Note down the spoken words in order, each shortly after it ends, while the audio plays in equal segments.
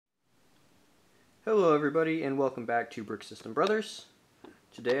Hello everybody and welcome back to Brick System Brothers.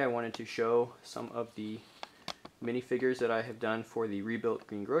 Today I wanted to show some of the minifigures that I have done for the rebuilt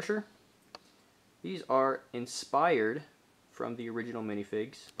Green Grocer. These are inspired from the original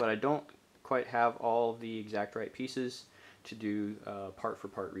minifigs, but I don't quite have all the exact right pieces to do part for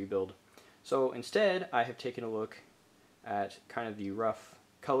part rebuild. So instead I have taken a look at kind of the rough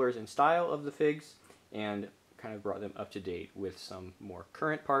colors and style of the figs and kind of brought them up to date with some more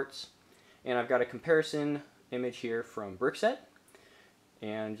current parts. And I've got a comparison image here from Brickset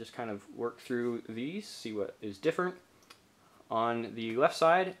and just kind of work through these, see what is different. On the left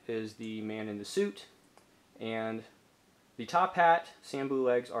side is the man in the suit, and the top hat, sand blue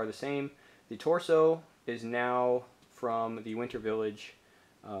legs are the same. The torso is now from the Winter Village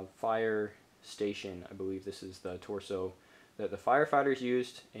fire station. I believe this is the torso that the firefighters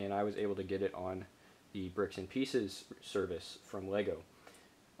used, and I was able to get it on the Bricks and Pieces service from Lego.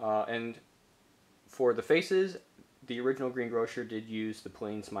 And for the faces, the original Green Grocer did use the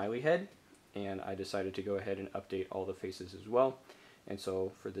plain smiley head, and I decided to go ahead and update all the faces as well. And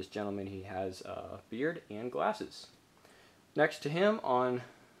so for this gentleman, he has a beard and glasses. Next to him,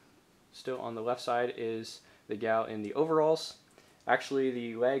 still on the left side, is the gal in the overalls. Actually,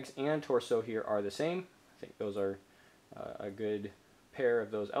 the legs and torso here are the same. I think those are a good pair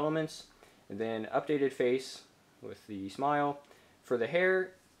of those elements. And then updated face with the smile. For the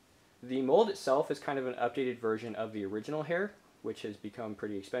hair, the mold itself is kind of an updated version of the original hair, which has become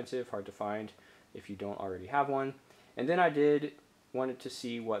pretty expensive, hard to find if you don't already have one. And then I wanted to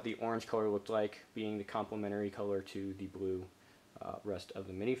see what the orange color looked like, being the complementary color to the blue rest of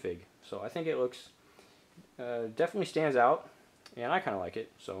the minifig. So I think it looks, definitely stands out, and I kind of like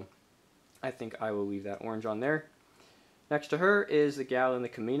it, so I think I will leave that orange on there. Next to her is the gal in the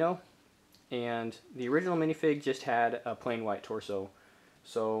Camino, and the original minifig just had a plain white torso.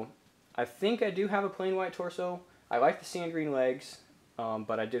 So I think I do have a plain white torso. I like the sand green legs,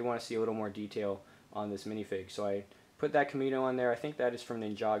 but I did want to see a little more detail on this minifig. So I put that Camino on there. I think that is from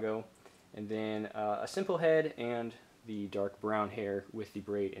Ninjago. And then a simple head and the dark brown hair with the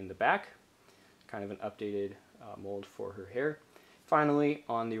braid in the back. Kind of an updated mold for her hair. Finally,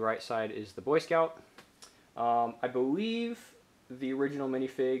 on the right side is the Boy Scout. I believe the original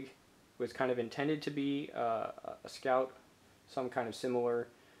minifig was kind of intended to be a scout, some kind of similar,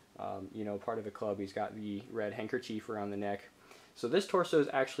 you know, part of the club. He's got the red handkerchief around the neck. So this torso is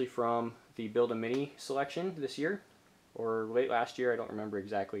actually from the Build a Mini selection this year, or late last year, I don't remember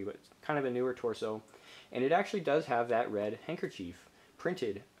exactly, but it's kind of a newer torso. And it actually does have that red handkerchief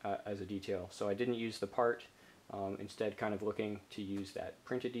printed as a detail. So I didn't use the part, instead kind of looking to use that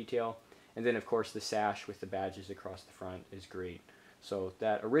printed detail. And then of course the sash with the badges across the front is great. So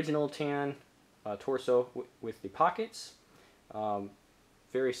that original tan torso with the pockets,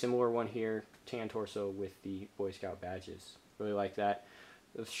 very similar one here, tan torso with the Boy Scout badges. Really like that.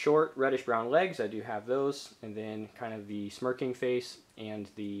 The short reddish brown legs, I do have those, and then kind of the smirking face and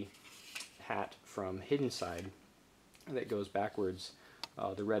the hat from Hidden Side that goes backwards.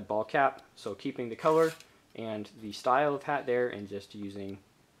 The red ball cap, so keeping the color and the style of hat there, and just using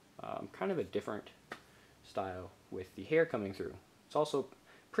kind of a different style with the hair coming through. It's also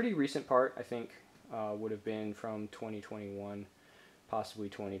pretty recent part, I think would have been from 2021, possibly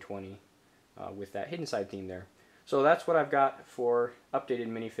 2020, with that Hidden Side theme there. So that's what I've got for updated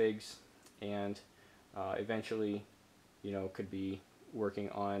minifigs, and eventually, you know, could be working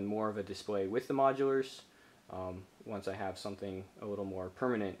on more of a display with the modulars once I have something a little more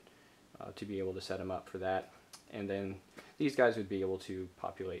permanent to be able to set them up for that. And then these guys would be able to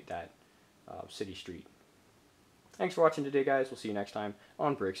populate that city street. Thanks for watching today, guys. We'll see you next time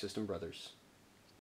on Brick System Brothers.